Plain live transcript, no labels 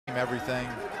everything.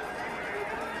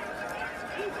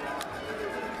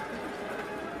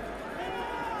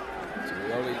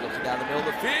 Early looking down the middle of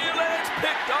the field, and it's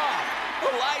picked off.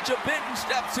 Elijah Benton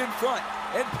steps in front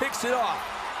and picks it off.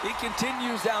 He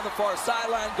continues down the far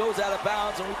sideline, goes out of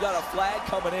bounds, and we've got a flag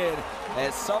coming in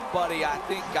as somebody, I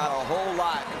think, got a whole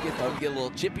lot. Get a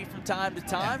little chippy from time to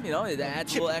time, you know, it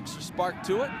adds a little extra spark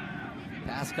to it.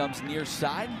 Pass comes near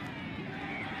side.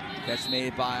 Catch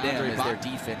made by Andre. Their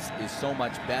defense is so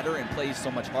much better and plays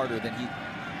so much harder than he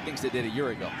thinks it did a year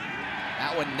ago.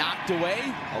 That one knocked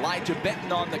away. Elijah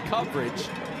Benton on the coverage.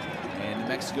 And New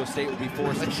Mexico State will be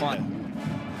forced to punt.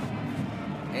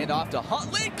 And off to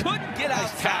Huntley. Couldn't get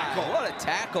outside. What a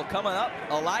tackle coming up.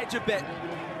 Elijah Benton.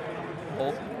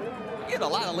 Oh, you get a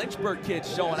lot of Lynchburg kids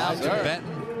showing out there. Elijah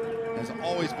Benton has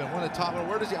always been one of the top.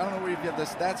 Where does he? I don't know where you get that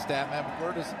stat, man.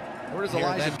 But where does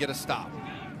Elijah get a stop?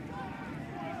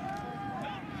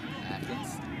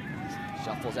 Atkins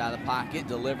shuffles out of the pocket,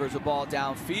 delivers the ball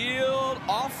downfield,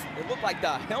 off. It looked like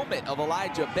the helmet of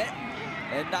Elijah Benton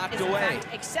and knocked away. In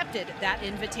fact, accepted that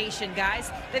invitation,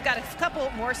 guys. They've got a couple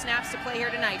more snaps to play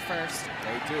here tonight first.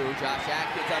 They do. Josh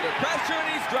Atkins under pressure, and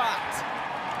he's dropped.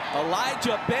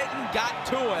 Elijah Benton got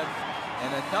to him,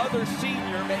 and another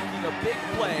senior making a big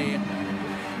play.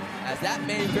 As that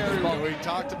may very well. We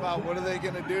talked about what are they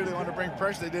going to do. They want to bring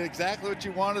pressure. They did exactly what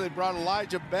you wanted. They brought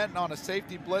Elijah Benton on a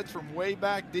safety blitz from way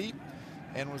back deep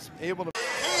and was able to. I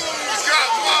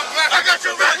got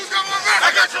your back. Who's got my back?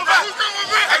 I got your back. Who's got my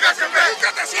back? I got your back. Who's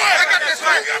got that swag? I got that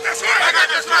swag. I got that swag. I got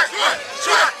that swag.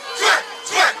 Swag.